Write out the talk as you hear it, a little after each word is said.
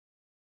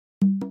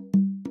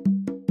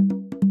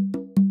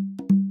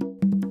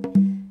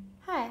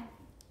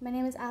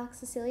is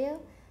Cecilio.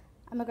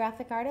 I'm a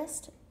graphic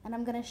artist, and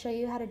I'm going to show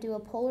you how to do a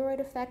Polaroid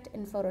effect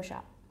in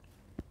Photoshop.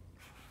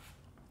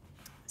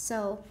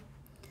 So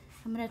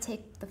I'm going to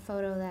take the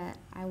photo that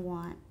I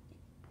want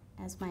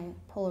as my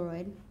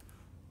Polaroid,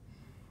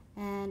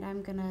 and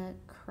I'm going to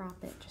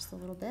crop it just a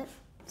little bit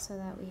so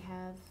that we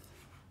have,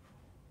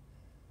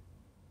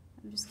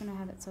 I'm just going to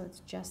have it so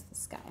it's just the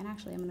sky. And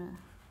actually I'm going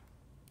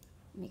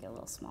to make it a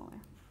little smaller.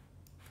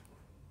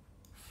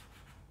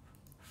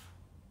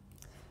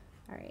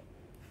 All right.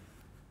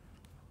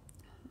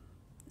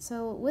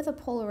 So with a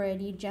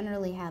Polaroid, you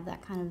generally have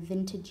that kind of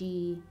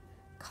vintagey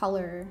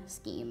color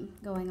scheme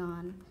going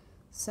on.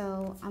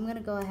 So I'm going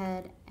to go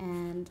ahead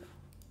and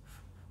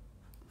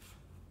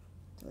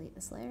delete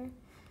this layer.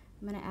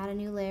 I'm going to add a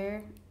new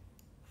layer,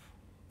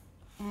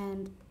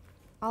 and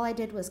all I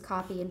did was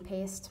copy and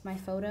paste my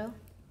photo.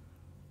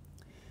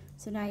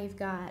 So now you've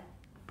got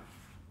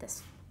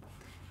this.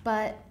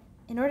 But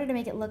in order to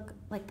make it look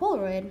like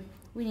Polaroid,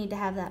 we need to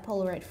have that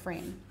Polaroid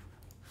frame.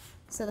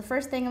 So the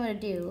first thing I'm going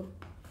to do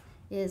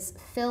is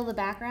fill the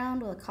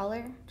background with a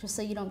color, just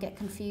so you don't get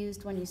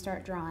confused when you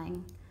start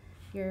drawing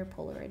your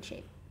Polaroid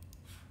shape.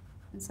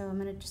 And so I'm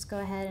going to just go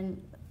ahead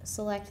and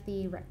select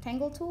the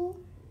rectangle tool,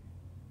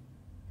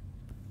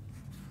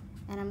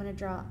 and I'm going to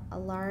draw a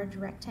large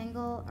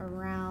rectangle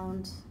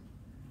around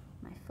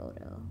my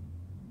photo,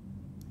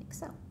 like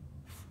so.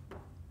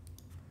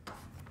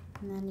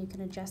 And then you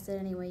can adjust it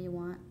any way you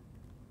want.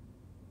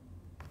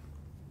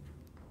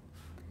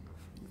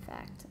 In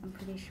fact, I'm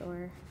pretty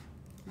sure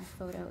my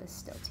photo is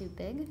still too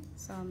big,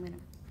 so I'm going to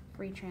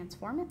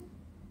re-transform it.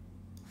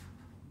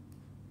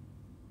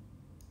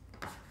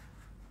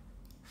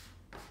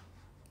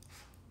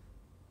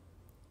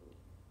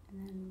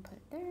 And then put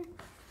it there.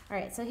 All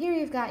right, so here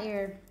you've got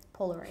your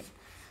Polaroid.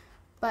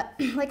 But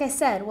like I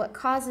said, what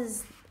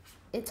causes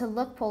it to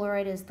look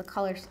Polaroid is the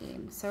color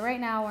scheme. So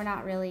right now we're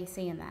not really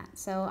seeing that.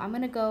 So I'm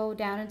going to go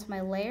down into my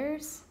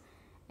layers,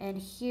 and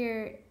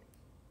here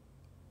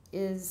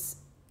is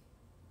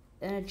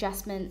an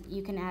adjustment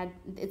you can add.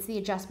 It's the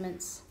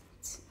adjustments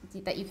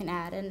that you can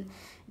add, and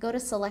go to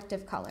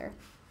selective color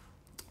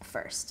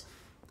first.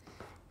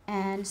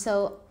 And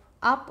so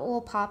up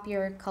will pop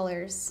your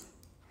colors.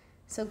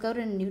 So go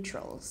to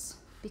neutrals,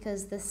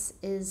 because this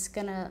is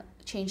gonna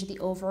change the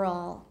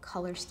overall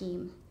color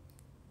scheme.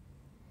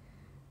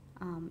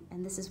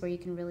 And this is where you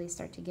can really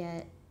start to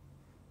get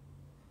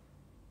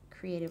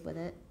creative with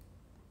it.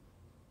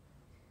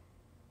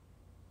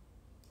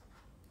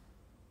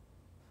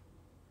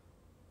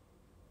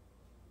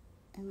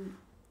 And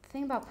the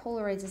thing about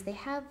Polaroids is they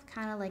have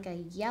kind of like a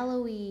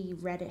yellowy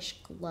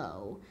reddish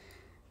glow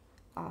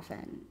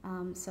often.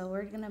 So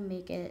we're gonna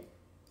make it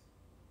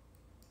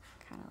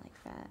kind of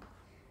like that.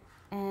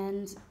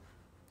 And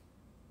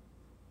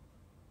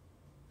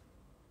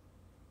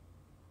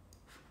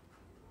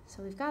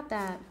so we've got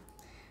that.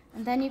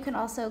 And then you can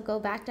also go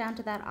back down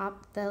to that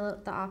the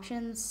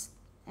options,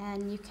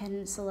 and you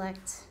can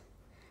select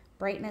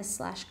brightness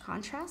 /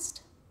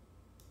 contrast.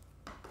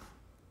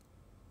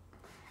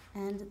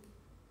 And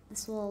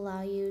this will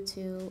allow you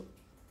to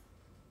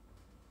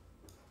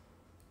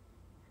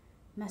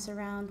mess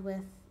around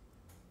with,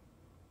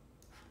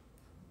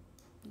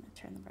 I'm going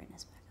to turn the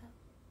brightness back up.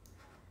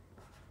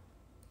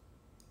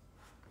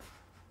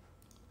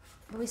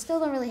 But we still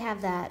don't really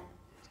have that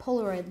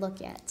Polaroid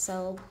look yet.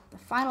 So the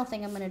final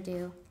thing I'm going to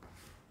do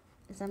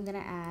is I'm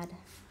going to add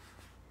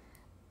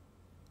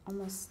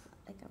almost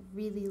like a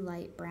really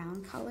light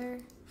brown color.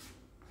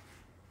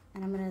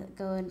 And I'm going to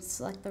go and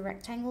select the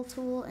rectangle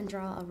tool and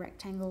draw a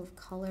rectangle of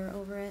color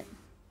over it.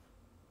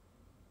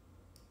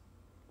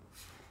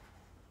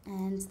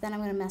 And then I'm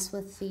going to mess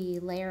with the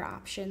layer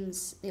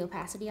options, the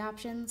opacity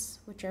options,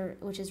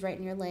 which is right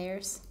in your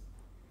layers.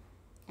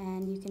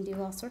 And you can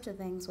do all sorts of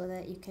things with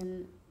it. You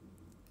can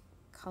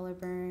color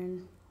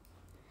burn,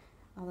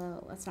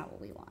 although that's not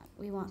what we want.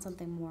 We want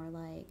something more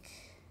like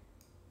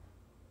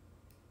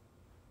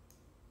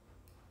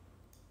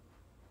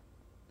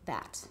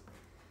that.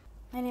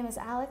 My name is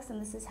Alex, and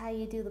this is how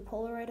you do the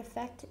Polaroid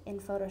effect in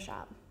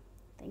Photoshop.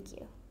 Thank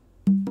you.